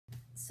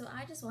So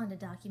I just wanted to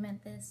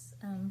document this.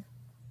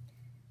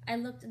 I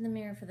looked in the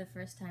mirror for the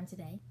first time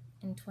today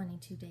in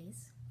 22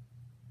 days.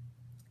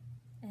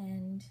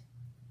 And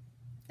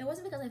it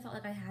wasn't because I felt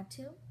like I had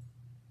to.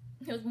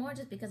 It was more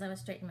just because I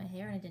was straightening my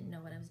hair and I didn't know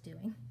what I was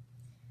doing.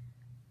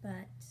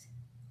 But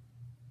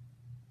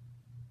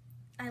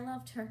I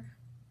loved her.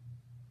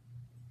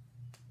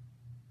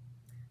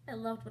 I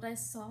loved what I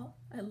saw.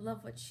 I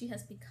love what she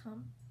has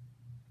become.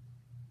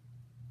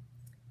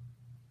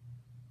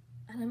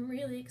 And I'm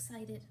really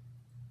excited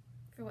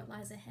for what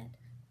lies ahead.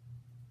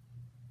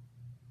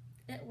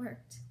 It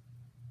worked.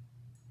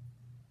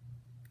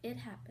 It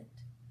happened.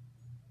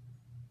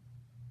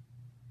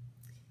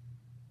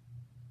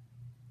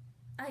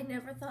 I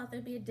never thought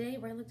there'd be a day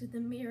where I looked in the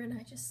mirror and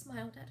I just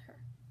smiled at her.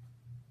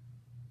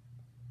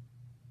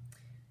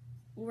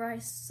 Where I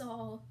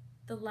saw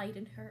the light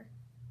in her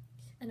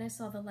and I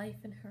saw the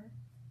life in her.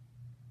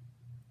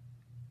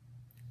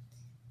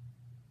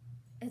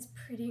 It's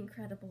pretty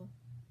incredible.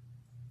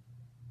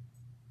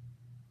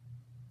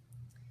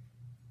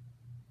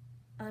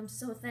 I'm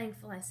so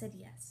thankful I said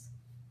yes.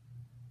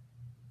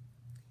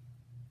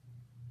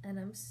 And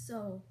I'm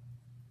so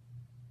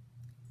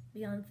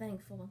beyond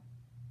thankful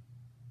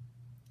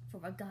for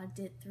what God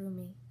did through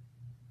me,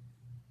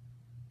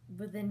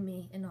 within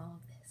me in all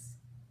of this.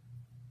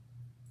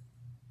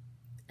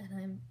 And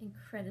I'm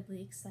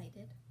incredibly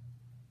excited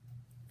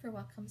for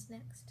what comes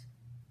next.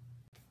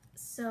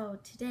 So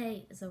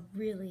today is a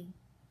really,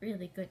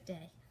 really good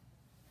day.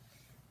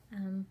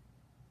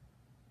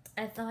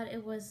 I thought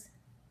it was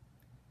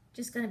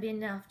just going to be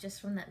enough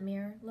just from that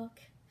mirror look,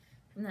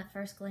 from that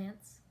first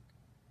glance.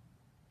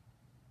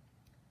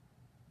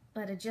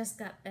 But it just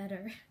got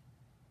better.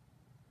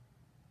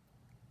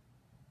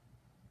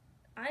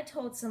 I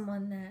told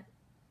someone that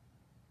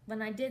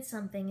when I did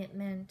something, it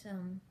meant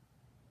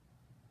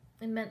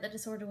the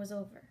disorder was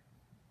over.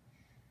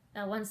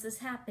 Now, once this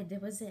happened,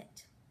 it was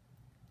it.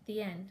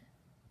 The end.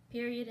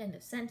 Period, end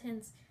of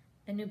sentence,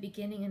 a new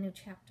beginning, a new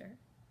chapter.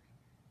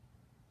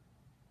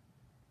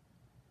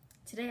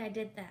 Today I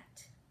did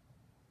that.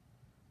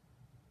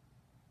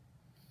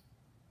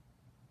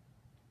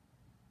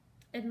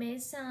 It may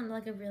sound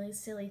like a really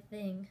silly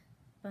thing,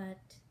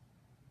 but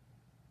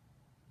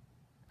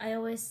I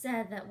always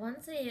said that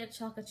once I ate a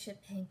chocolate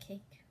chip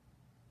pancake,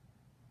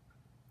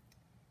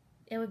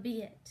 it would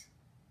be it.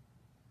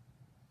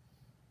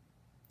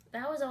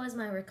 That was always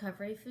my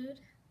recovery food.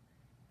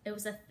 It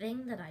was a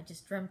thing that I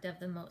just dreamt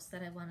of the most,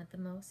 that I wanted the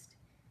most.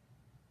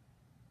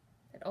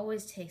 It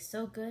always tastes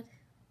so good,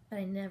 but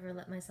I never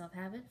let myself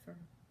have it for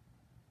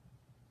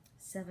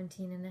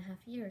 17 and a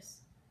half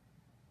years.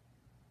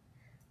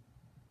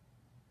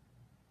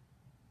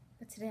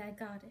 But today I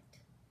got it.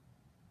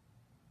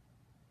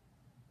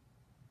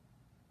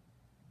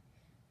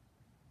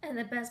 And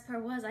the best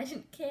part was I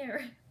didn't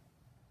care.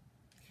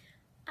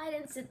 I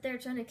didn't sit there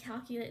trying to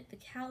calculate the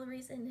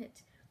calories in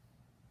it.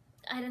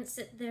 I didn't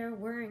sit there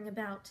worrying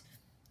about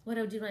what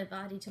I would do to my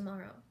body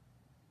tomorrow,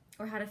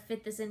 or how to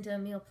fit this into a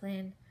meal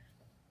plan,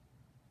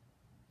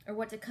 or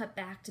what to cut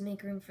back to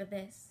make room for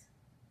this.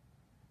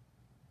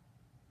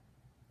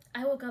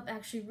 I woke up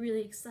actually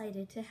really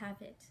excited to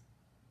have it.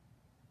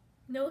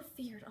 No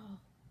fear at all.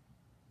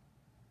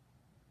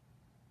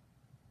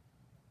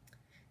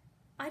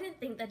 I didn't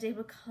think that day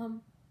would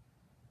come,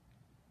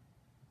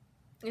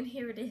 and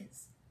here it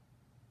is.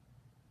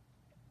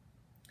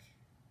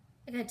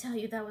 I gotta tell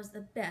you, that was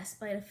the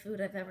best bite of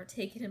food I've ever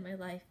taken in my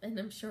life, and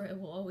I'm sure it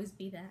will always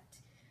be that.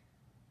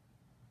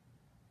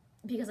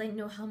 Because I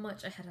know how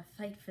much I had to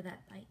fight for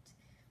that bite.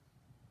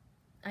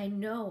 I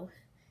know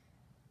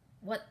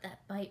what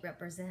that bite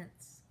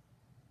represents.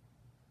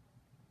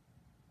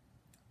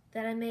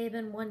 That I may have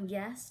been one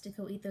yes to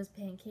go eat those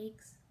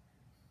pancakes,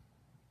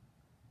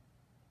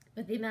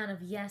 but the amount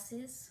of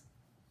yeses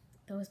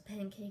those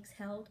pancakes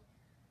held,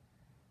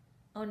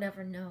 I'll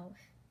never know.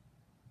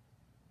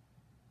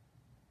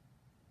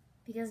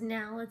 Because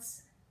now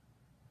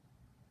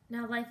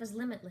life is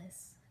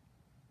limitless.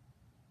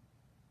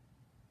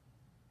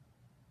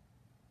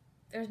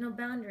 There's no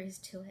boundaries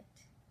to it.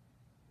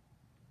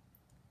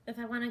 If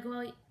I want to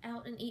go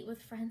out and eat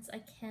with friends, I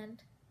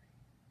can.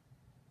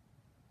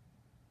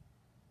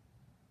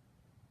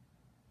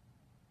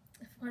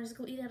 If I want to just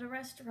go eat at a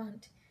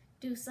restaurant,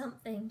 do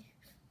something,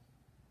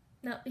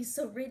 not be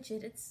so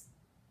rigid, it's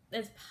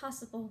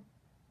possible.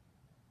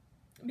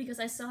 Because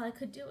I saw I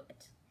could do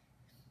it.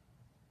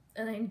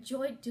 And I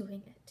enjoyed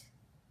doing it.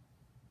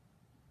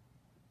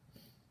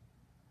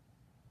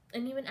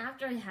 And even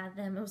after I had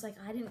them, it was like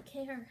I didn't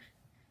care.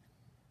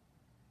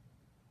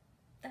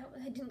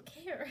 I didn't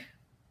care.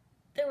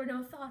 There were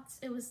no thoughts.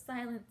 It was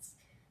silence.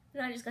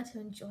 And I just got to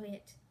enjoy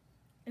it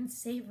and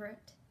savor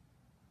it.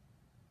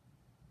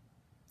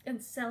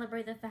 And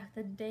celebrate the fact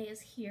that the day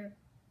is here.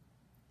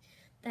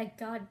 That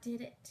God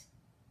did it.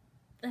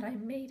 That I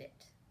made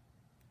it.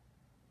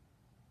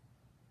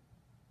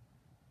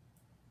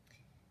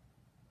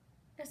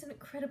 It's an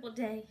incredible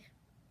day.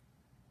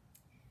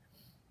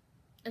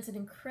 It's an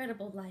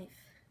incredible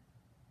life.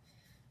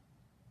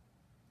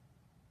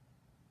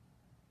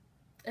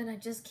 And I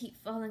just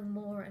keep falling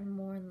more and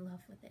more in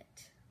love with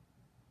it.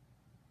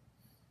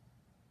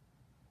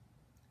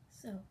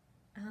 So,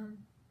 I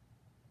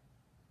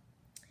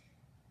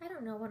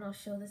don't know when I'll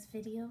show this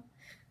video.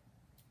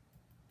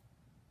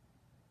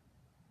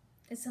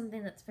 It's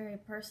something that's very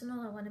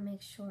personal. I want to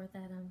make sure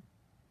that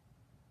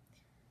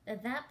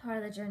that part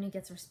of the journey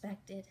gets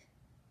respected.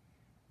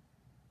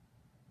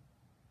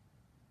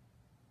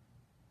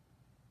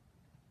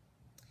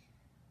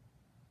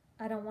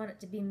 I don't want it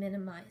to be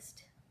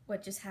minimized,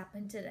 what just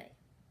happened today.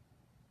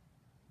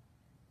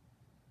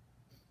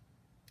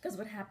 Because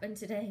what happened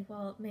today,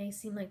 while it may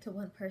seem like to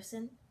one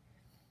person,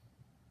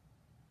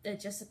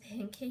 it's just a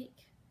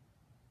pancake,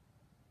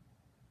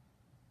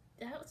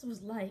 that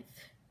was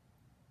life.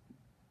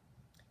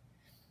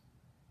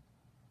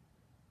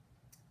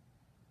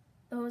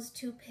 Those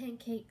 2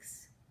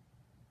 pancakes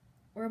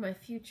were my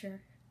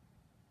future.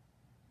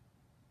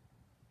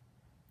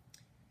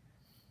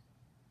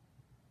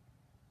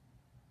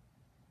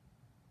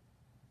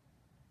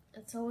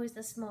 It's always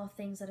the small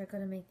things that are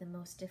going to make the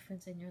most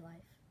difference in your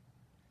life.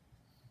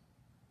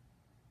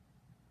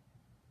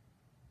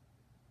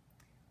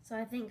 So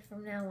I think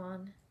from now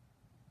on,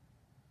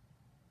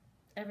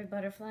 every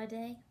butterfly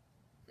day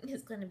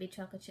is going to be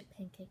chocolate chip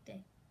pancake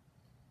day.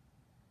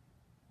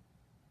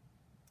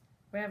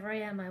 Wherever I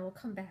am, I will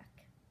come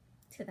back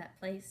to that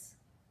place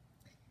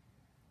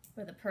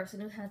where the person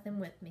who had them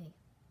with me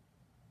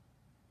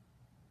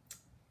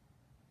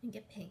and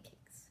get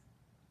pancakes.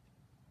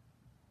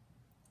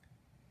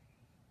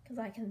 Because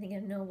I can think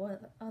of no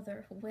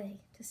other way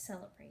to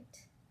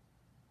celebrate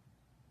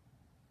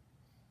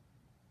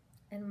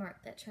and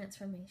mark that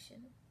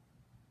transformation.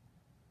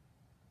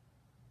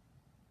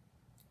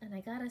 And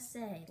I gotta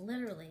say,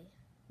 literally,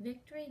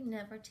 victory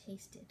never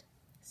tasted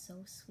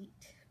so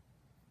sweet.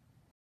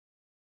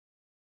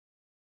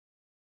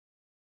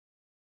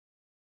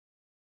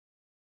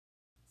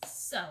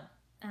 So,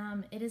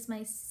 it is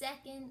my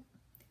second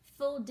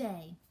full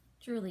day,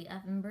 truly,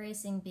 of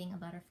embracing being a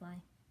butterfly.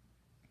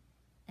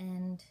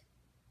 And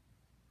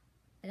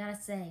I gotta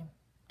say,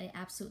 I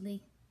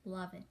absolutely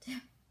love it.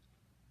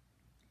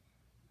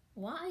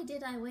 Why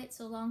did I wait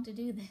so long to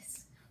do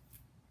this?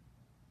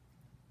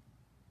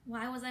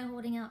 Why was I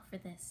holding out for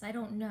this? I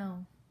don't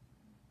know.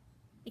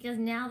 Because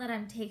now that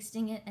I'm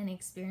tasting it and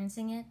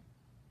experiencing it,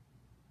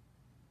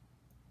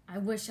 I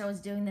wish I was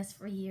doing this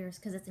for years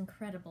because it's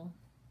incredible.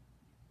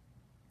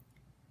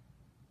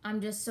 I'm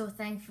just so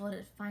thankful that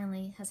it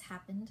finally has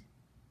happened,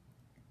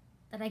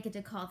 that I get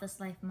to call this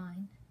life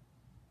mine.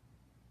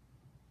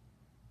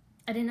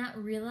 I did not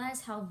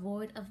realize how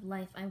void of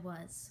life I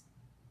was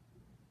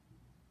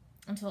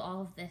until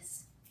all of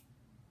this.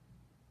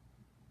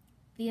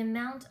 The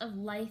amount of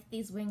life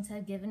these wings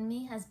have given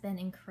me has been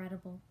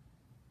incredible.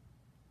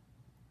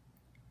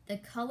 The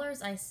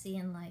colors I see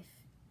in life,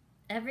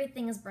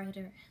 everything is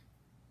brighter.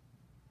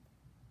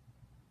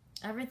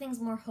 Everything's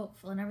more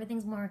hopeful and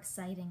everything's more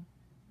exciting.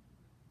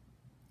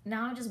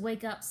 Now I just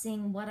wake up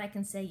seeing what I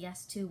can say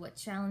yes to, what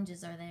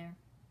challenges are there.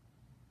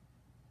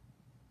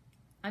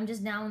 I'm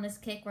just now in this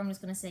kick where I'm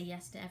just going to say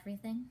yes to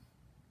everything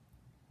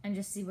and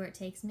just see where it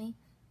takes me.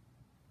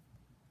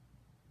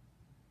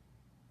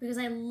 Because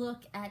I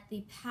look at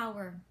the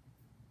power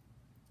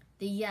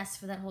the yes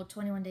for that whole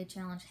 21-day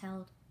challenge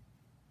held.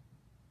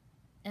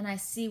 And I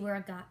see where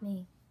it got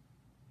me.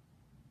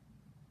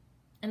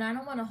 And I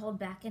don't want to hold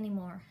back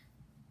anymore.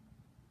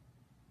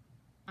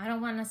 I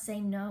don't want to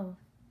say no.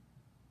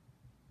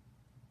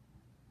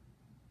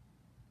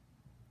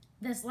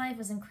 This life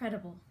is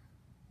incredible.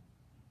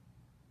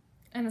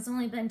 And it's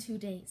only been 2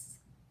 days.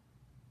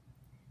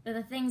 But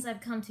the things I've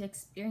come to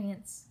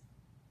experience,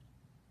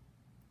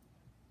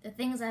 the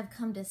things I've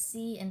come to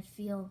see and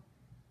feel,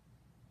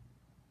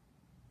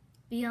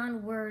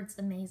 beyond words,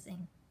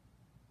 amazing.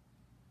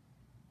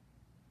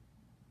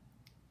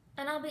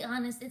 And I'll be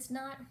honest, it's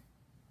not...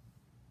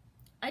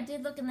 I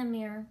did look in the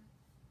mirror,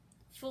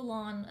 full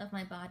on of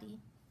my body.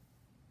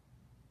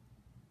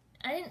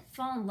 I didn't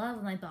fall in love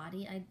with my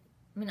body. I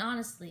mean,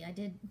 honestly, I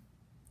did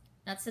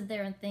not sit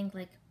there and think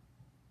like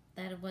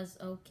that it was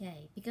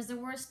okay. Because there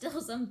were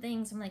still some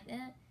things I'm like,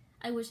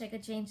 I wish I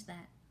could change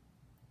that.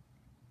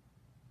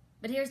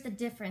 But here's the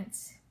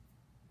difference.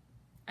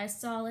 I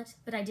saw it,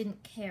 but I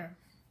didn't care.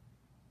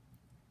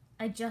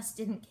 I just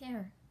didn't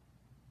care.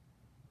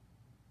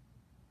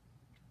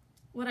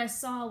 What I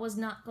saw was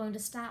not going to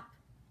stop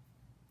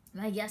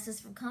my yeses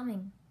from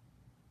coming.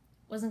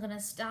 Wasn't going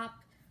to stop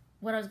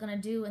what I was going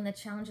to do and the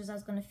challenges I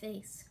was going to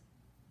face.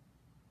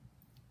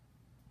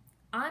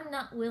 I'm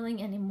not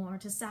willing anymore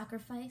to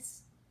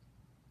sacrifice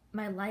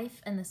my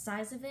life and the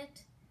size of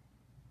it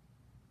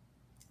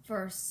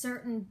for a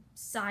certain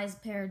size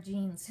pair of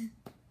jeans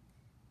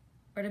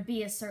or to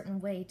be a certain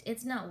weight.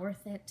 It's not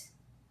worth it.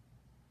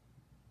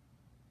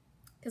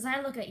 Because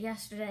I look at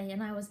yesterday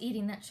and I was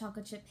eating that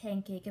chocolate chip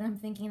pancake and I'm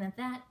thinking that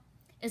that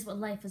is what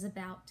life is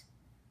about.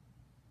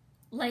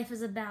 Life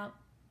is about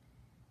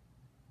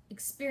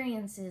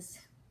experiences,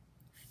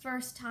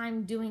 first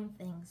time doing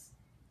things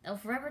that will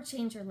forever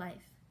change your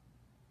life.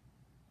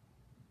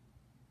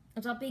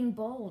 It's about being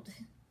bold.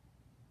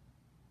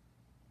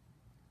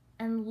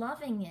 and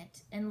loving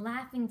it and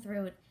laughing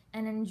through it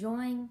and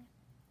enjoying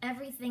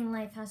everything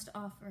life has to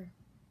offer.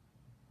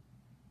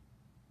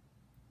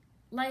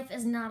 Life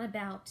is not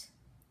about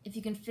if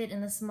you can fit in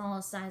the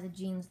smallest size of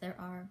jeans there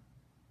are.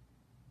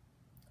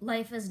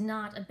 Life is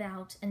not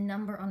about a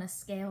number on a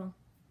scale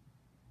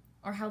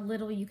or how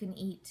little you can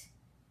eat.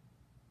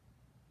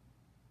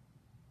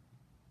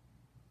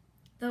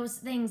 Those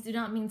things do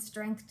not mean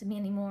strength to me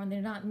anymore, and they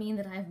do not mean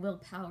that I have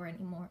willpower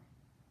anymore.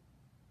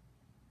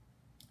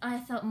 I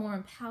felt more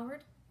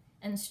empowered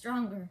and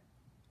stronger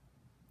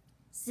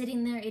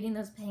sitting there eating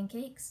those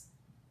pancakes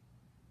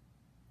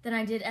than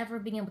I did ever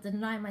being able to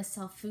deny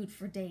myself food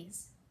for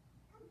days.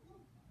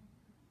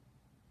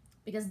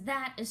 Because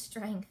that is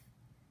strength.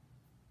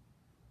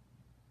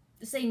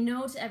 To say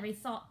no to every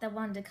thought that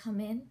wanted to come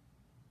in.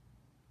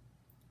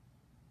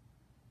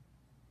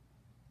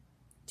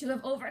 To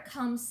have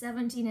overcome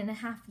 17 and a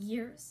half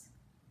years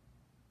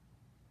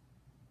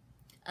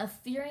of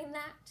fearing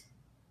that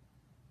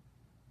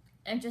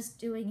and just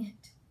doing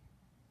it.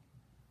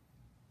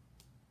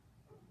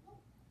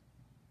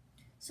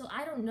 So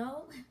I don't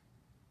know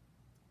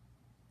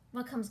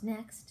what comes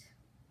next,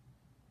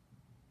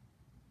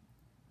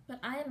 but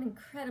I am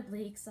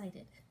incredibly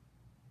excited.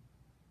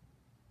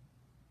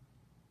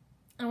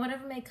 And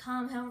whatever may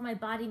come, however my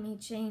body may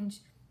change,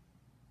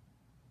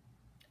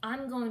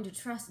 I'm going to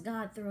trust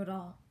God through it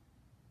all.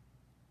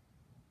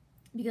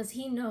 Because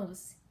He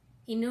knows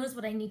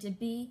what I need to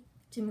be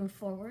to move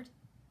forward.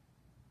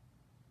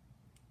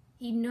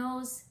 He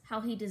knows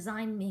how He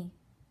designed me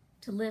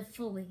to live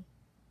fully.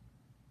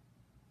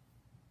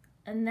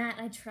 And that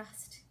I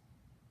trust.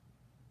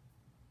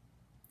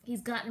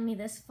 He's gotten me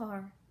this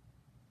far.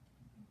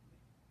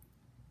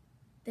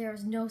 There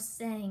is no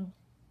saying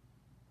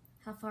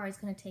how far He's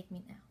going to take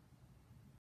me now.